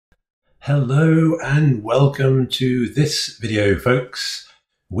Hello and welcome to this video, folks.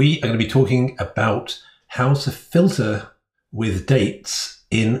 We are going to be talking about how to filter with dates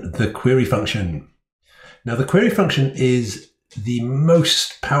in the query function. Now, the query function is the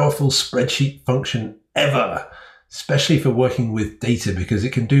most powerful spreadsheet function ever, especially for working with data, because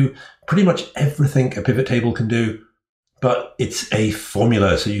it can do pretty much everything a pivot table can do, but it's a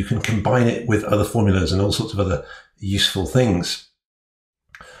formula, so you can combine it with other formulas and all sorts of other useful things.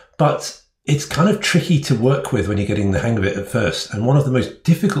 But it's kind of tricky to work with when you're getting the hang of it at first. And one of the most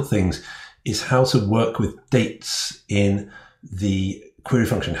difficult things is how to work with dates in the query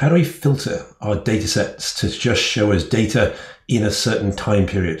function. How do we filter our data sets to just show us data in a certain time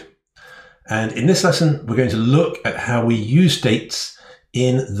period? And in this lesson, we're going to look at how we use dates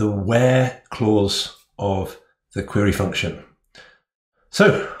in the where clause of the query function.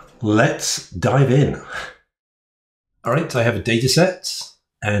 So let's dive in. All right, I have a data set.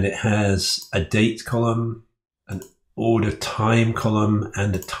 And it has a date column, an order time column,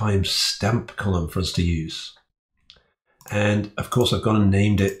 and a time stamp column for us to use. And of course, I've gone and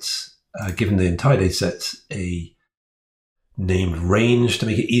named it, given the entire data set, a named range to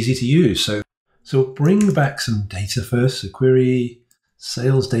make it easy to use. So we'll bring back some data first. So query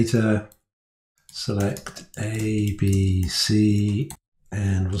sales data, select A, B, C,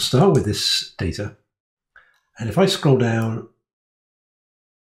 and we'll start with this data. And if I scroll down,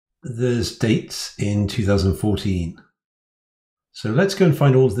 there's dates in 2014. So let's go and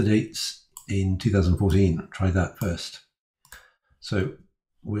find all of the dates in 2014. Try that first. So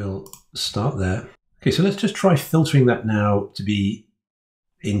we'll start there. Okay, so let's just try filtering that now to be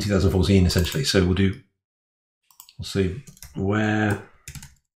in 2014, essentially. So we'll say where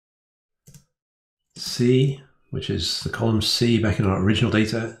C, which is the column C back in our original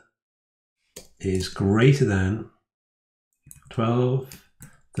data, is greater than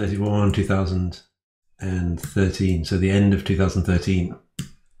 12/31, 2013, so the end of 2013.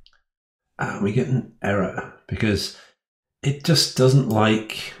 And we get an error because it just doesn't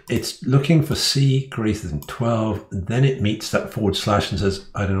like, it's looking for C greater than 12, and then it meets that forward slash and says,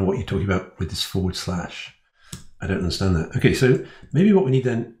 I don't know what you're talking about with this forward slash. I don't understand that. Okay, so maybe what we need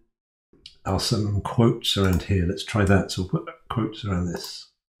then are some quotes around here. Let's try that. So we'll put quotes around this.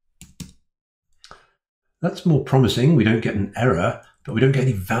 That's more promising. We don't get an error, but we don't get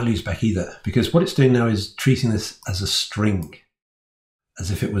any values back either, because what it's doing now is treating this as a string,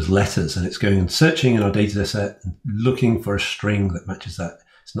 as if it was letters, and it's going and searching in our data set and looking for a string that matches that.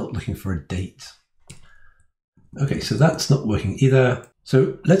 It's not looking for a date. Okay, so that's not working either.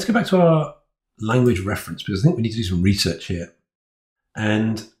 So let's go back to our language reference, because I think we need to do some research here.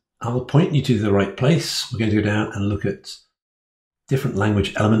 And I'll point you to the right place. We're going to go down and look at different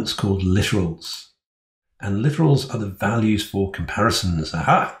language elements called literals. And literals are the values for comparisons.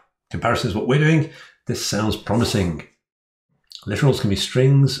 Aha! Comparison is what we're doing. This sounds promising. Literals can be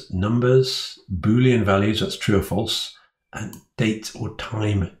strings, numbers, Boolean values, that's true or false, and date or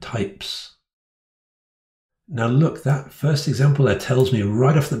time types. Now look, that first example there tells me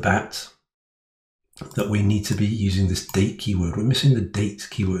right off the bat that we need to be using this date keyword. We're missing the date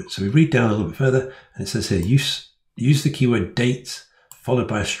keyword. So we read down a little bit further, and it says here, use the keyword date followed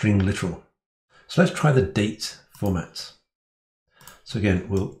by a string literal. So let's try the date format. So again,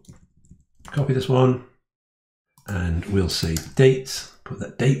 we'll copy this one and we'll say date, put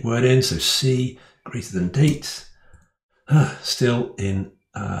that date word in. So C greater than date, still in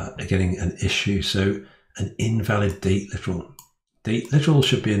getting an issue. So an invalid date literal. Date literal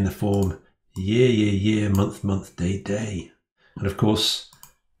should be in the form year, year, year, month, month, day, day. And of course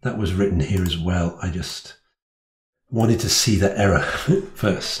that was written here as well. I just wanted to see that error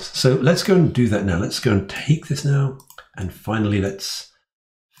first. So let's go and do that now. Let's go and take this now. And finally, let's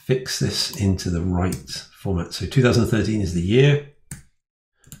fix this into the right format. So 2013 is the year,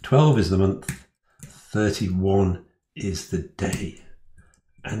 12 is the month, 31 is the day.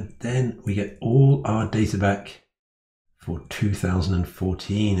 And then we get all our data back for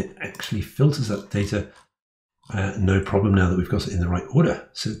 2014. It actually filters that data. No problem now that we've got it in the right order.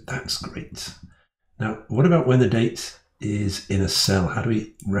 So that's great. Now, what about when the date is in a cell? How do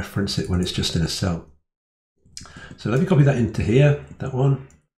we reference it when it's just in a cell? So let me copy that into here, that one,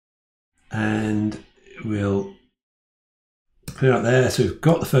 and we'll clear out there. So we've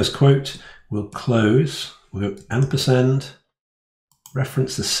got the first quote, we'll close, we'll go ampersand,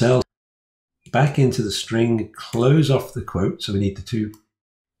 reference the cell, back into the string, close off the quote. So we need the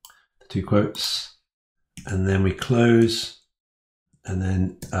two quotes, and then we close, and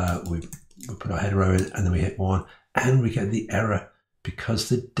then we put our header row in, and then we hit 1, and we get the error because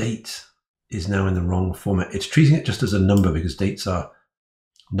the date is now in the wrong format. It's treating it just as a number because dates are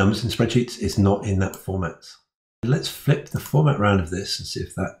numbers in spreadsheets, it's not in that format. Let's flip the format around of this and see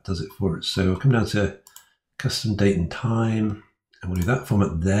if that does it for us. So we'll come down to custom date and time, and we'll do that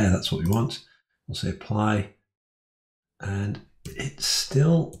format there. That's what we want. We'll say apply, and it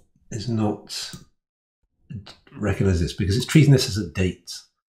still is not recognize this because it's treating this as a date,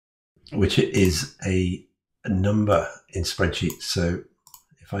 which it is a number in spreadsheets. So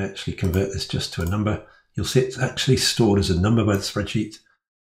if I actually convert this just to a number, you'll see it's actually stored as a number by the spreadsheet.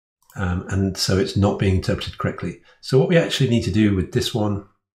 And so it's not being interpreted correctly. So what we actually need to do with this one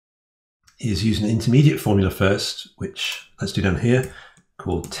is use an intermediate formula first, which let's do down here,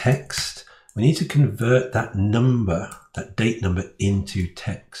 called text. We need to convert that number, that date number, into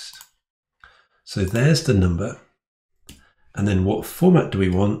text. So there's the number. And then what format do we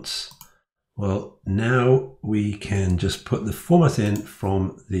want? Well, now we can just put the format in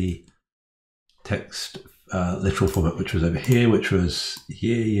from the text literal format, which was over here, which was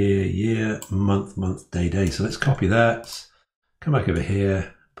year, month, day. So let's copy that, come back over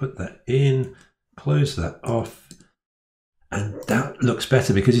here, put that in, close that off. And that looks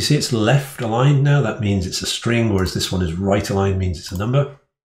better because you see it's left aligned now. That means it's a string, whereas this one is right aligned, means it's a number.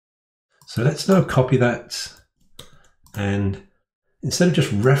 So let's now copy that. And instead of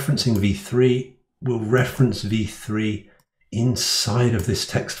just referencing v3, we'll reference v3 inside of this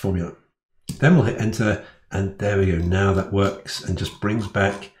text formula. Then we'll hit enter, and there we go. Now that works and just brings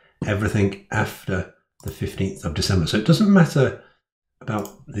back everything after the 15th of December. So it doesn't matter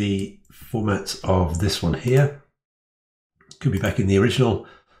about the format of this one here. It could be back in the original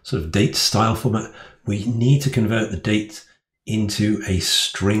sort of date style format. We need to convert the date into a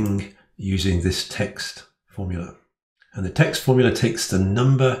string using this text formula. And the text formula takes the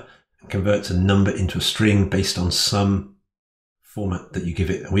number and converts a number into a string based on some format that you give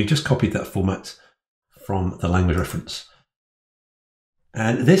it. And we've just copied that format from the language reference.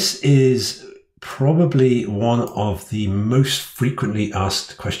 And this is probably one of the most frequently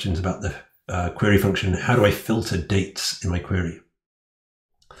asked questions about the query function. How do I filter dates in my query?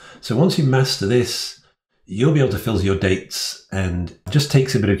 So once you master this, you'll be able to filter your dates, and it just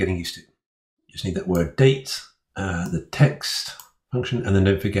takes a bit of getting used to. You just need that word date, the text function, and then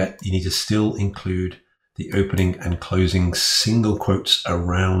don't forget, you need to still include the opening and closing single quotes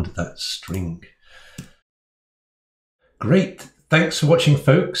around that string. Great. Thanks for watching,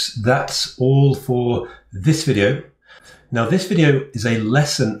 folks. That's all for this video. Now, this video is a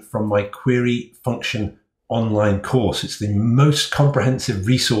lesson from my query function online course. It's the most comprehensive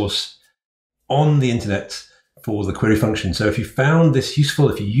resource on the internet for the query function. So if you found this useful,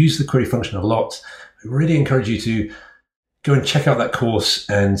 if you use the query function a lot, I really encourage you to go and check out that course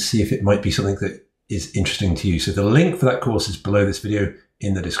and see if it might be something that is interesting to you. So the link for that course is below this video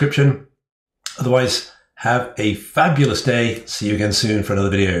in the description. Otherwise, have a fabulous day. See you again soon for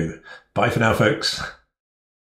another video. Bye for now, folks.